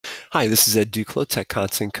Hi, this is Ed Duclo, Tech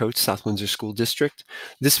Content Coach, South Windsor School District.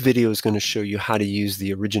 This video is going to show you how to use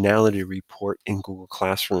the Originality report in Google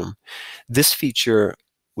Classroom. This feature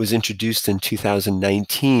was introduced in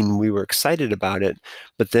 2019. We were excited about it,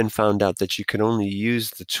 but then found out that you could only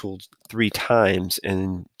use the tool 3 times,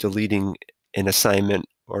 and deleting an assignment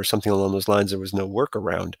or something along those lines, there was no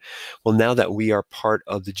workaround. Well, now that we are part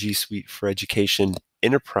of the G Suite for Education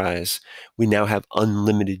Enterprise, we now have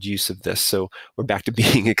unlimited use of this. So we're back to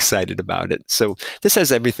being excited about it. So this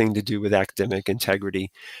has everything to do with academic integrity,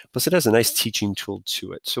 plus it has a nice teaching tool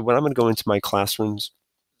to it. So when I'm going to go into my classrooms,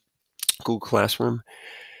 Google Classroom,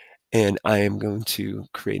 and I am going to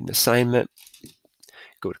create an assignment,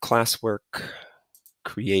 go to classwork,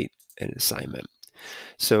 create an assignment.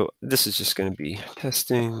 So this is just going to be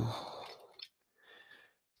testing.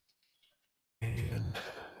 And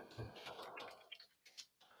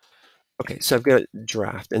okay, so I've got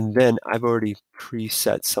draft, and then I've already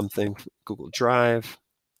preset something for Google Drive,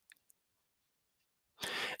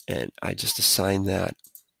 and I just assign that,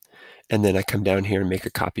 and then I come down here and make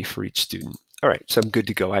a copy for each student. All right, so I'm good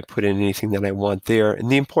to go. I put in anything that I want there,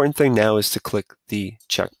 and the important thing now is to click the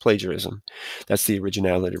check plagiarism. That's the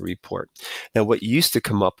Originality report. Now, what used to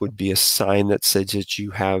come up would be a sign that says that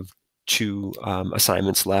you have 2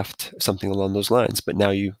 assignments left, something along those lines, but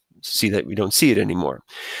now you see that we don't see it anymore.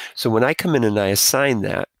 So when I come in and I assign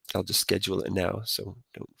that, I'll just schedule it now, so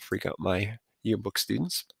don't freak out my yearbook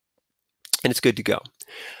students, and it's good to go.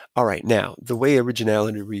 All right, now the way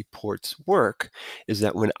Originality reports work is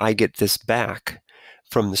that when I get this back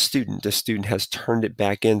from the student has turned it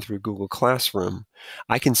back in through Google Classroom,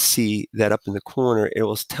 I can see that up in the corner, it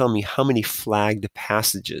will tell me how many flagged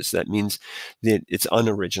passages. That means that it's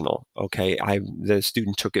unoriginal, okay? The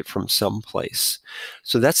student took it from someplace.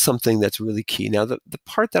 So that's something that's really key. Now, the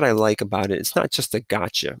part that I like about it, it's not just a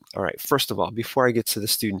gotcha. All right, first of all, before I get to the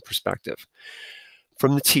student perspective,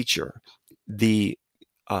 from the teacher, the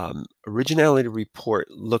Originality report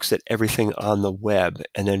looks at everything on the web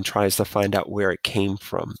and then tries to find out where it came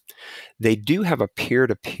from. They do have a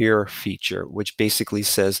peer-to-peer feature, which basically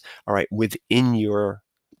says, all right, within your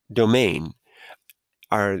domain,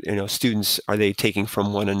 students, are they taking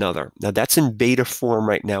from one another? Now that's in beta form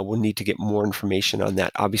right now. We'll need to get more information on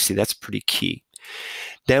that. Obviously, that's pretty key.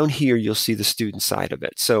 Down here, you'll see the student side of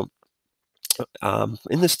it. So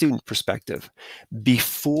in the student perspective,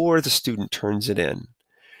 before the student turns it in,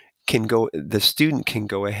 the student can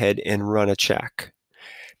go ahead and run a check.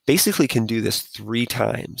 Basically can do this 3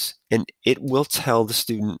 times, and it will tell the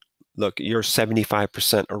student, look, you're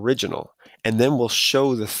 75% original, and then we'll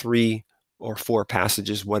show the 3 or 4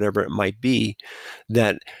 passages, whatever it might be,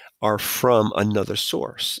 that are from another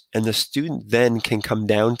source. And the student then can come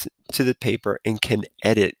down to the paper and can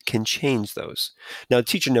edit, can change those. Now, the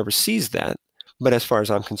teacher never sees that, but as far as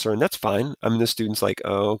I'm concerned, that's fine. I mean, the student's like,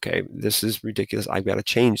 oh, okay, this is ridiculous. I've got to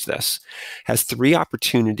change this. Has 3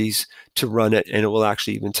 opportunities to run it, and it will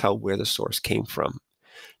actually even tell where the source came from.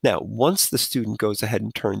 Now, once the student goes ahead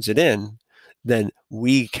and turns it in, then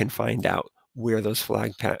we can find out where those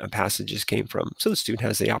flag passages came from. So the student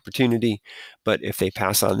has the opportunity, but if they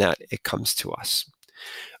pass on that, it comes to us.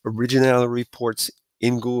 Originality reports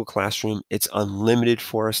in Google Classroom, it's unlimited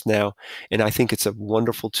for us now, and I think it's a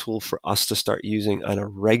wonderful tool for us to start using on a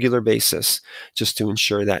regular basis just to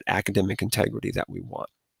ensure that academic integrity that we want.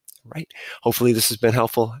 Right? Hopefully this has been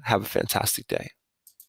helpful. Have a fantastic day.